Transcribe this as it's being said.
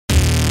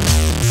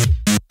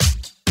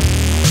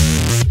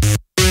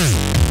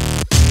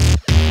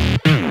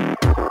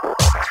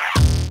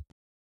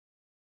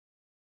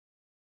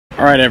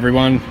All right,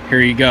 everyone, here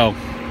you go.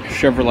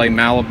 Chevrolet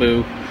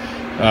Malibu.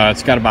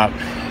 It's got about,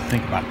 I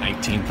think about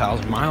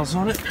 19,000 miles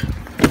on it,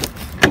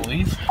 I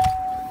believe.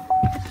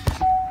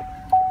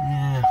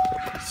 Yeah,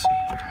 let's see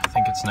here. I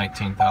think it's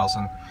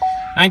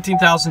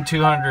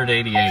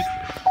 19,288.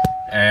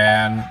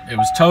 And it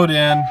was towed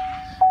in.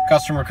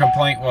 Customer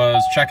complaint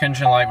was check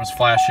engine light was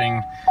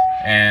flashing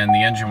and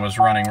the engine was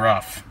running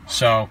rough.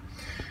 So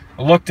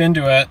I looked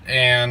into it,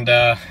 and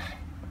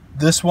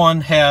this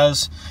one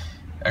has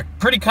a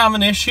pretty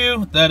common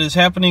issue that is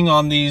happening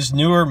on these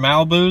newer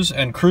Malibus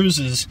and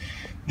Cruises.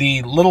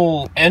 The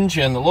little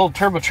engine, the little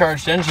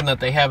turbocharged engine that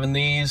they have in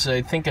these,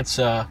 I think it's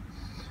I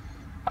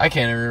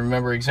can't even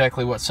remember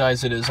exactly what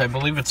size it is. I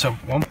believe it's a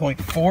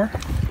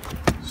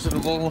 1.4. Is it a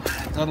little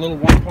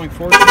 1.4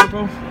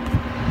 turbo?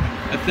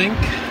 I think.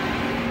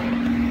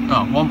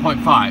 Oh,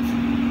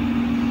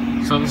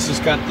 1.5. So this has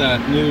got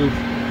that new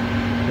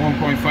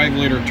 1.5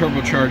 liter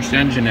turbocharged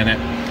engine in it.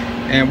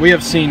 And we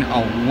have seen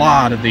a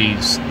lot of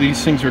these.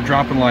 These things are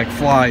dropping like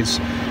flies.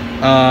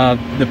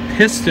 The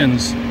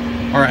pistons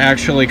are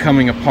actually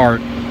coming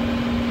apart.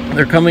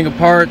 They're coming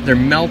apart, they're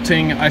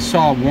melting. I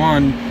saw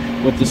one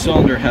with the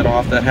cylinder head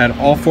off that had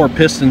all 4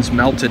 pistons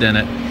melted in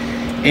it.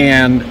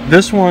 And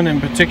this one in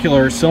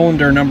particular,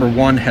 cylinder number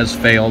 1 has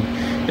failed.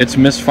 It's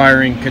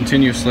misfiring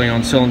continuously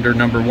on cylinder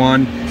number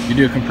 1. You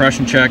do a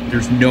compression check,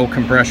 there's no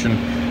compression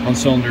on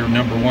cylinder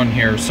number 1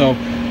 here. So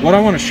what I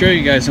want to show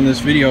you guys in this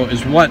video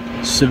is what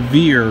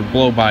severe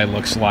blow-by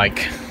looks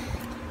like.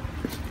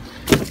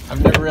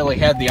 I've never really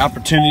had the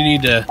opportunity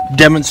to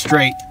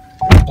demonstrate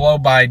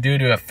blow-by due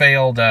to a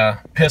failed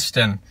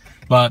piston,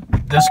 but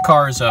this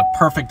car is a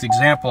perfect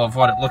example of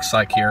what it looks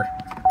like here.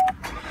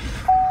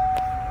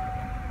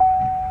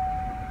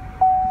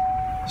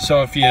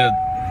 So if you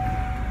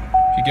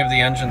give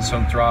the engine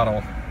some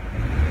throttle,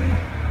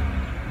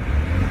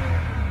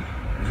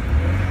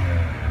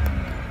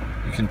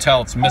 you can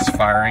tell it's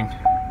misfiring.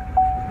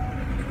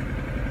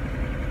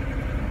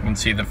 You can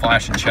see the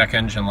flash and check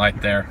engine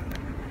light there.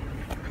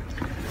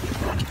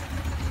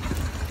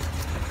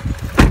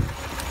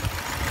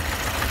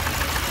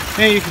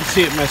 And you can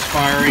see it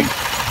misfiring.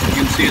 You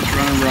can see it's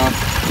running rough.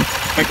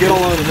 But get a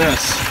load of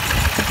this.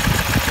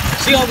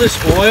 See all this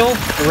oil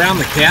around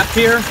the cap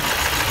here?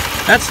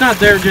 That's not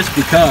there just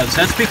because.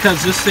 That's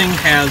because this thing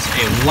has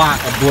a lot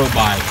of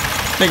blow-by.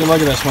 Take a look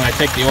at this when I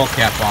take the oil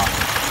cap off.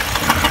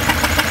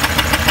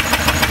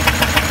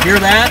 Hear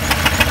that?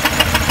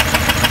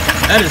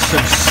 That is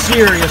some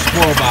serious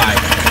blow-by.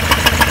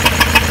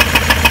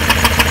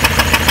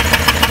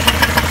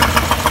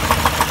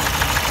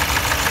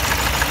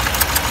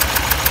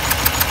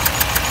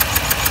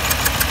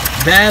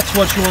 That's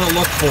what you want to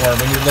look for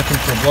when you're looking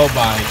for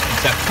blow-by.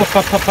 It's that puff,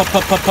 puff, puff, puff,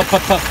 puff, puff, puff,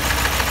 puff, puff,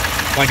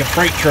 like a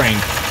freight train.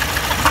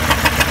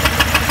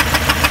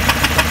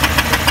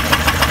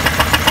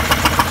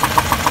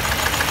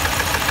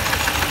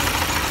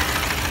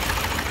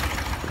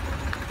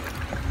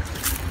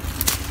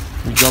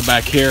 You go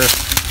back here,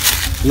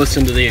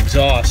 listen to the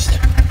exhaust.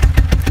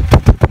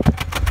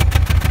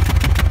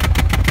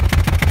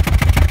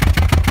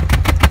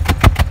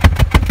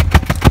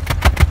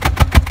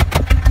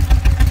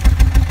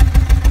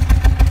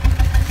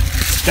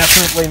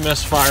 Definitely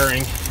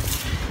misfiring,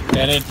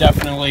 and it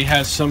definitely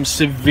has some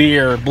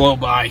severe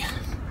blow-by.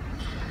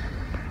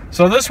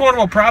 So this one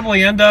will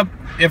probably end up,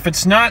 if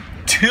it's not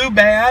too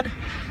bad,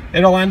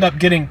 it'll end up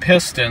getting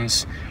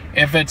pistons.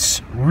 If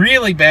it's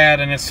really bad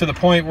and it's to the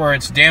point where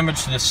it's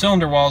damaged to the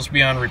cylinder walls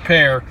beyond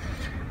repair,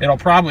 it'll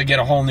probably get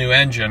a whole new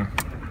engine.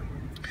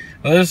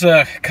 Well, this is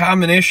a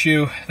common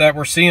issue that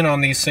we're seeing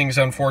on these things,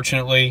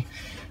 unfortunately.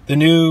 The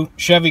new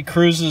Chevy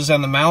Cruises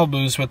and the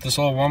Malibus with this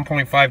little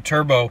 1.5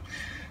 turbo,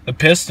 the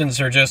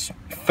pistons are just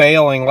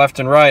failing left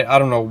and right. I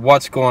don't know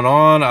what's going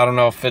on. I don't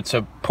know if it's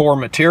a poor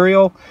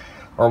material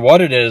or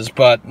what it is,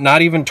 but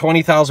not even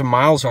 20,000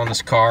 miles on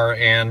this car,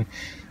 and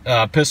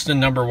piston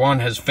number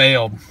 1 has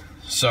failed.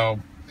 So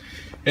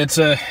it's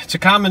a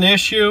common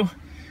issue.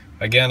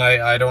 Again,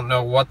 I don't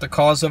know what the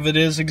cause of it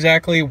is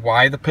exactly,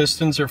 why the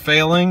pistons are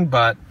failing,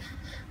 but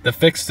the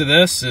fix to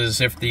this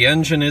is if the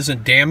engine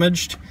isn't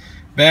damaged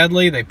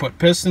badly, they put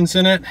pistons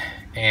in it,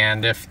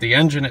 and if the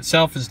engine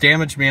itself is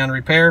damaged beyond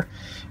repair,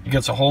 it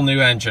gets a whole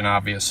new engine,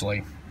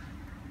 obviously.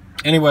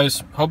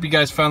 Anyways, hope you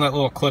guys found that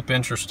little clip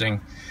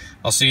interesting.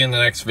 I'll see you in the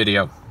next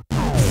video.